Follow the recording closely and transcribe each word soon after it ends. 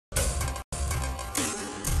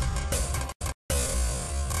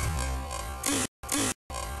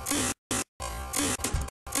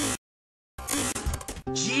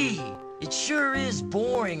Gee, it sure is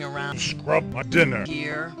boring around Scrub my dinner.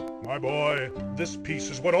 here. My boy, this peace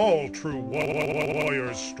is what all true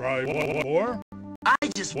warriors strive for. I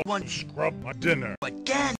just wonder Scrub my dinner. what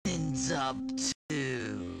Ganon's up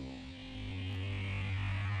to.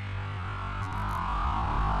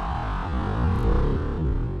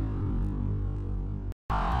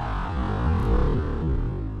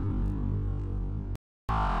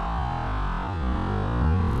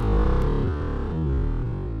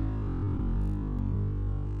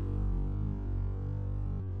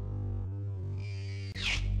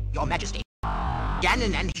 Your Majesty,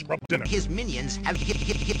 Ganon and Scrub dinner. his minions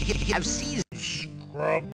have seized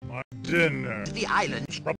Scrub my dinner. the island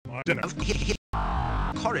Scrub my dinner. of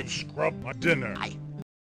Courage. Scrub my dinner. I.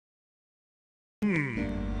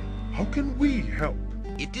 How can we help?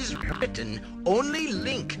 It is written, only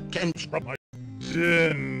Link can Scrub my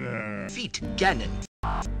dinner. defeat Ganon.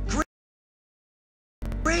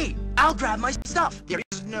 Great, I'll grab my stuff. There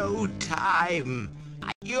is no time.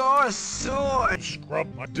 Your sword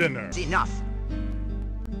Scrub my dinner. is enough.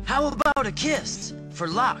 How about a kiss? For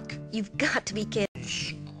luck. You've got to be kidding.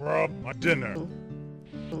 Scrub my dinner.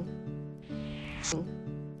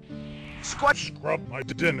 Squash. Scrub my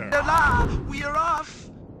dinner. La, we are off.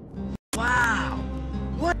 Wow,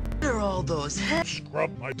 what are all those heads?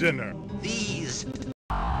 Scrub my dinner. These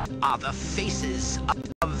are the faces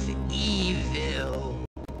of evil.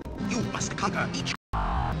 You must conquer each.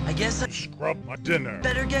 I guess I Scrub my dinner.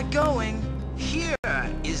 better get going. Here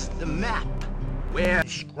is the map. Where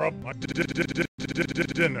Scrub my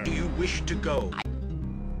dinner. do you wish to go?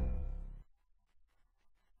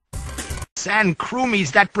 Sand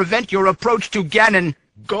Krumies that prevent your approach to Ganon.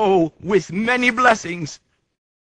 Go with many blessings.